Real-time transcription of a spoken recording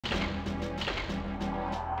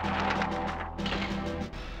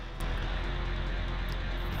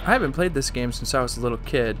I haven't played this game since I was a little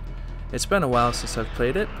kid. It's been a while since I've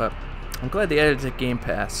played it, but I'm glad they added it to Game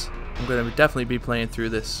Pass. I'm going to definitely be playing through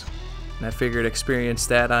this, and I figured experience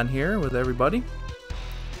that on here with everybody.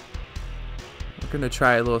 We're going to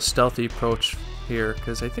try a little stealthy approach here,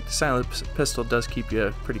 because I think the silent pistol does keep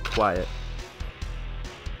you pretty quiet.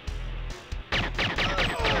 So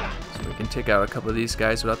we can take out a couple of these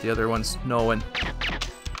guys without the other ones knowing.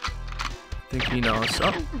 I think he knows.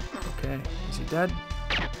 Oh, okay. Is he dead?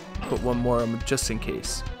 Put one more on just in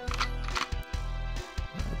case.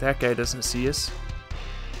 That guy doesn't see us.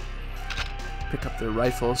 Pick up their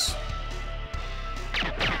rifles.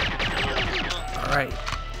 Alright.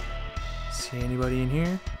 See anybody in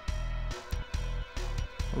here?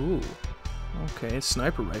 Ooh. Okay,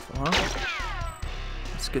 sniper rifle, huh?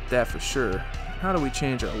 Let's get that for sure. How do we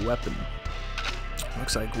change our weapon?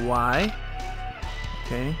 Looks like Y.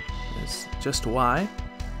 Okay, it's just Y.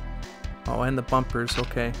 Oh, and the bumpers,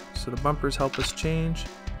 okay. So the bumpers help us change.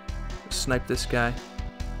 Snipe this guy.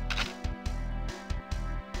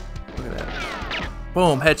 Look at that.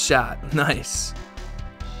 Boom, headshot. Nice.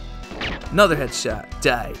 Another headshot.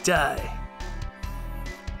 Die, die.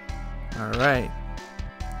 Alright.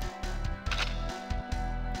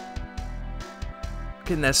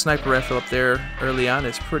 Getting that sniper rifle up there early on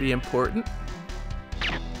is pretty important.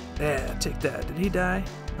 Yeah, take that. Did he die?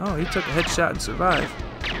 Oh, he took a headshot and survived.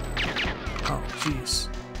 Oh, jeez.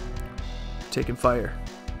 Taking fire.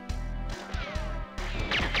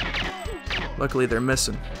 Luckily, they're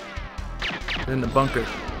missing. They're in the bunker.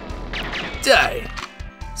 Die!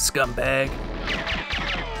 Scumbag.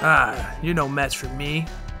 Ah, you're no match for me.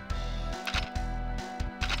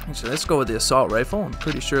 So let's go with the assault rifle. I'm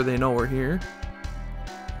pretty sure they know we're here.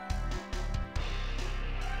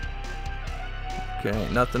 Okay,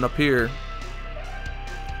 nothing up here.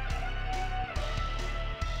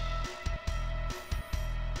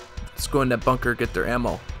 Let's go in that bunker, get their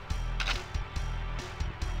ammo.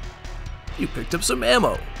 You picked up some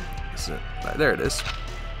ammo. Right, there it is.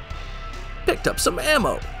 Picked up some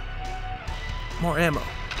ammo. More ammo.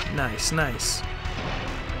 Nice, nice.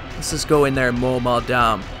 Let's just go in there and mow them all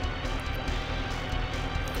down.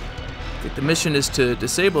 I think the mission is to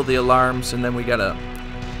disable the alarms, and then we gotta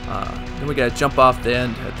jump off the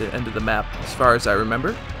end at the end of the map, as far as I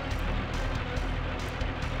remember.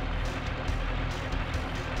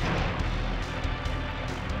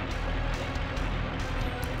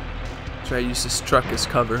 Try to use this truck as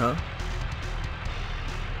cover, huh?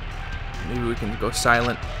 Maybe we can go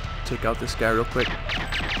silent. Take out this guy real quick.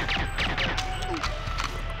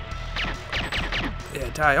 Yeah,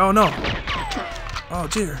 die. Oh no. Oh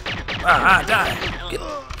dear. Die.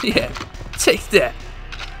 Yeah, take that.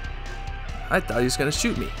 I thought he was gonna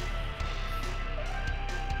shoot me.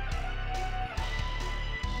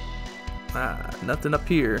 Nothing up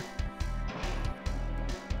here.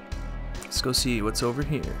 Let's go see what's over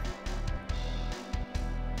here.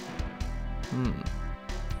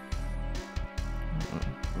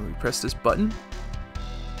 We press this button.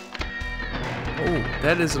 Oh,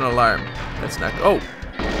 that is an alarm. That's not. Oh!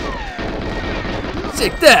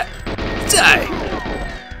 Take that! Die!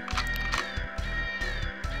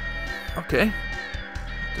 Okay.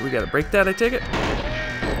 Do we gotta break that, I take it?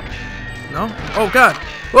 No? Oh god!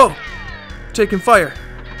 Whoa! Taking fire.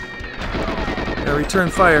 Gotta return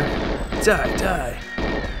fire. Die, die.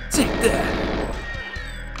 Take that!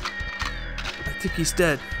 I think he's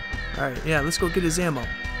dead. Alright, yeah, let's go get his ammo.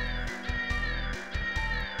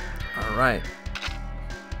 Alright.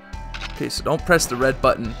 Okay, so don't press the red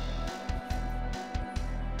button.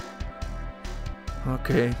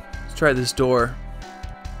 Okay, let's try this door.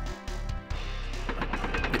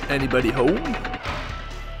 Anybody home?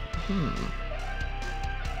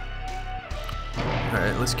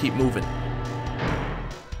 Alright, let's keep moving.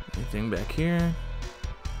 Anything back here?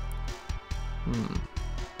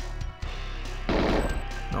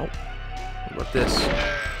 Nope. What about this?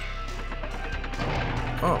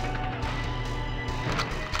 Oh.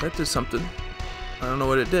 That did something. I don't know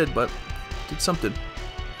what it did, but it did something.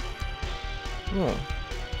 Oh.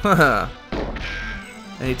 Haha.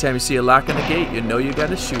 Anytime you see a lock on the gate, you know you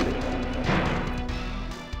gotta shoot it.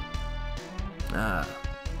 Ah.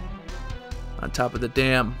 On top of the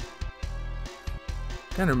dam.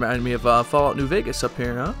 Kinda reminded me of Fallout New Vegas up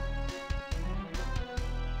here, huh?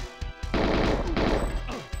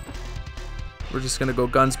 We're just gonna go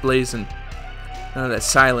guns blazing. None of that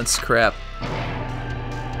silence crap.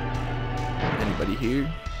 Anybody here?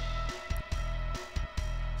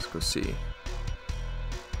 Let's go see.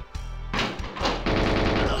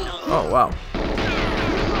 Oh, wow.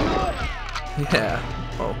 Yeah.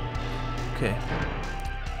 Oh. Okay.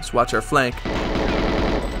 Let's watch our flank.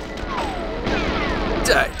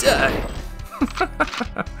 Die, die.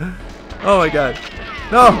 Oh my god.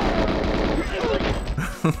 No!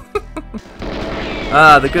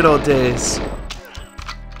 Ah, the good old days.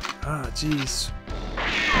 Ah, jeez.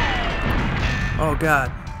 Oh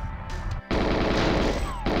god.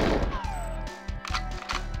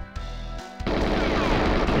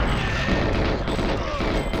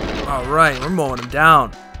 Alright, we're mowing him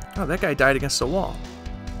down. Oh, that guy died against the wall.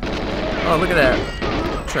 Oh, look at that.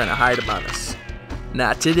 Trying to hide him on us.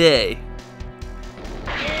 Not today.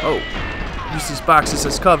 Oh, use these boxes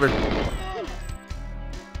as cover. I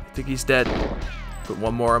think he's dead. Put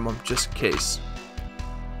one more on him just in case.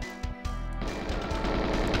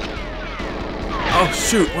 Oh,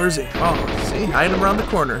 shoot, where is he? Oh, see, hiding him around the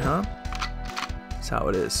corner, huh? That's how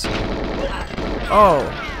it is. Oh,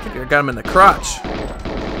 I think I got him in the crotch.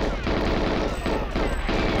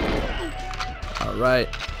 Alright.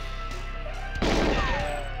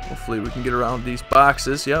 Hopefully we can get around these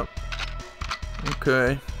boxes. Yep.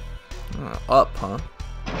 Okay. Up, huh?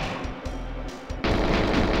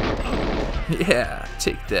 Yeah,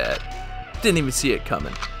 take that. Didn't even see it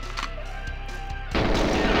coming.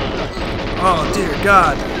 Oh, dear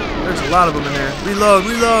God. There's a lot of them in there. Reload,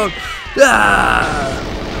 reload. Ah!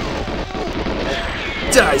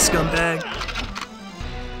 Die, scumbag.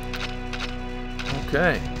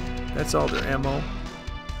 Okay. That's all their ammo.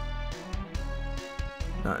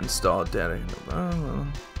 Not installed data.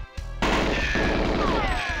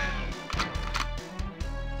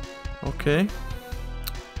 Okay.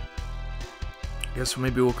 Guess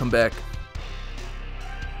maybe we'll come back.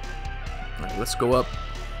 Alright, let's go up.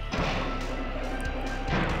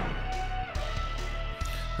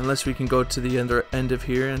 Unless we can go to the end of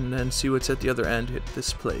here and then see what's at the other end. Hit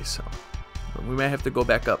this place. But we may have to go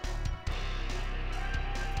back up.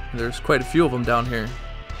 There's quite a few of them down here.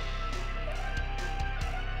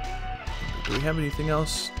 Do we have anything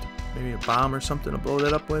else? Maybe a bomb or something to blow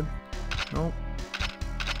that up with? Nope.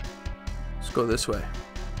 Let's go this way.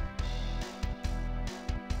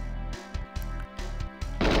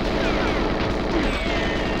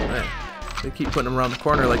 Man, they keep putting them around the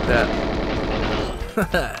corner like that.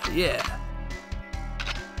 Yeah.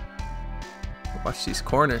 Watch these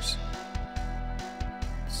corners.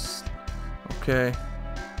 Okay.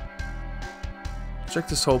 Check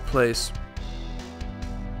this whole place.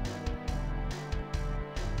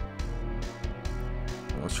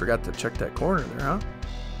 Almost forgot to check that corner there, huh?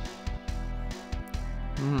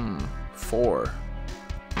 4.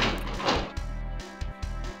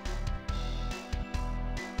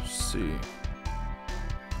 Let's see.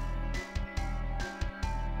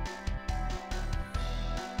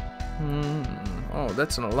 Oh,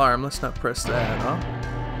 that's an alarm. Let's not press that, huh?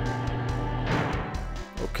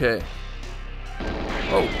 Okay.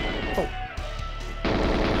 Oh, oh.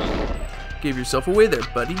 Gave yourself away there,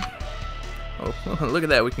 buddy. Oh, look at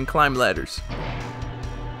that. We can climb ladders.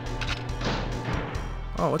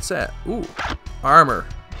 Oh, what's that? Ooh, armor.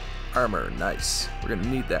 Armor, nice. We're gonna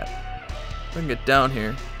need that. We can get down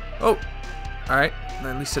here. Oh, alright.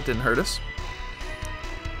 At least that didn't hurt us.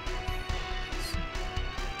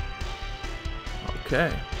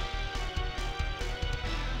 Okay.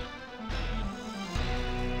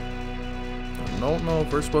 I don't know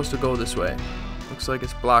if we're supposed to go this way. Looks like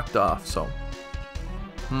it's blocked off, so.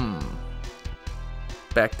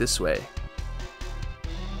 Back this way.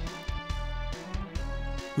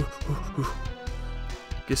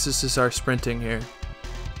 Guess this is our sprinting here.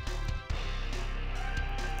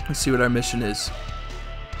 Let's see what our mission is.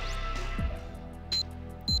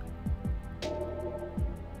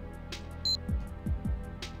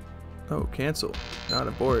 Oh, cancel. Not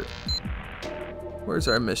aboard. Where's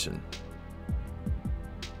our mission?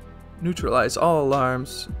 Neutralize all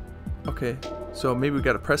alarms. Okay, so maybe we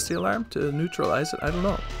gotta press the alarm to neutralize it? I don't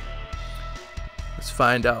know. Let's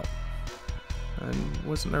find out. And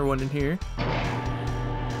wasn't there one in here?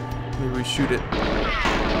 Maybe we shoot it.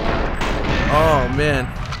 Oh,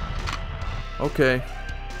 man. Okay.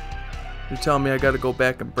 You're telling me I gotta go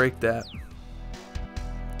back and break that.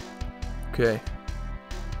 Okay.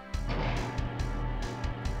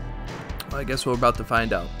 Well, I guess we're about to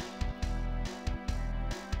find out.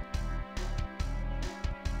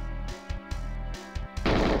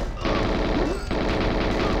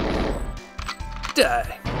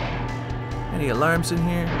 Die. Any alarms in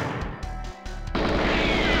here?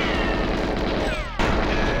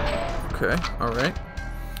 Okay, alright.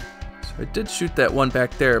 So I did shoot that one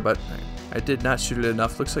back there, but I did not shoot it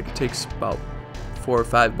enough. Looks like it takes about 4 or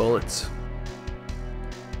 5 bullets.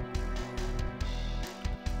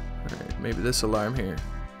 Alright, maybe this alarm here.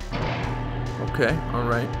 Okay,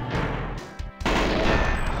 alright.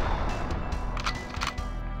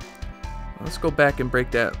 Let's go back and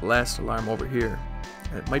break that last alarm over here.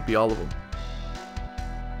 It might be all of them.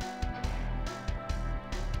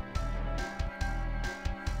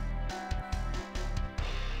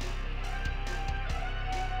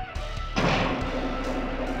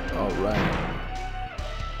 Alright.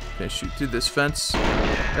 Okay, shoot through this fence.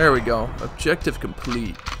 There we go. Objective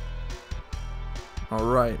complete.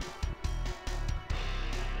 Alright.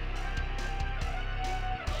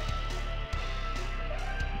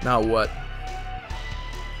 Now what?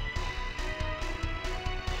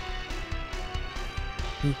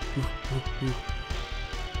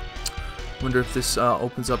 Wonder if this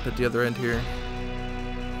opens up at the other end here.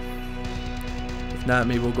 If not,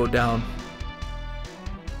 maybe we'll go down.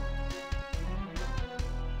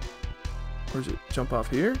 Where's it? Jump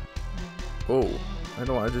off here? Oh, I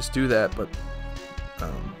don't want to just do that, but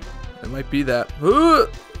it might be that.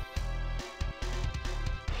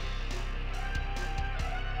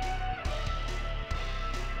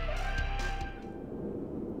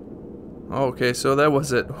 Okay, so that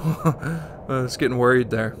was it. I was getting worried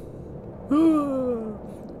there.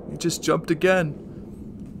 He just jumped again.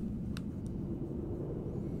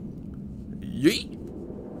 Yeet.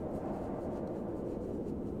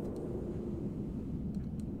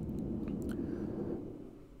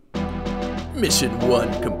 Mission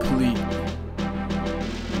 1 complete.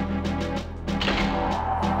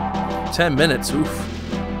 10 minutes, oof.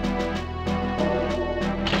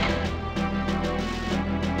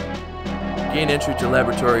 Gain entry to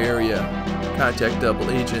laboratory area. Contact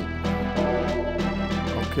double agent.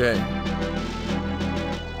 Okay.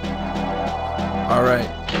 Alright.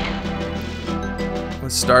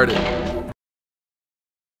 Let's start it.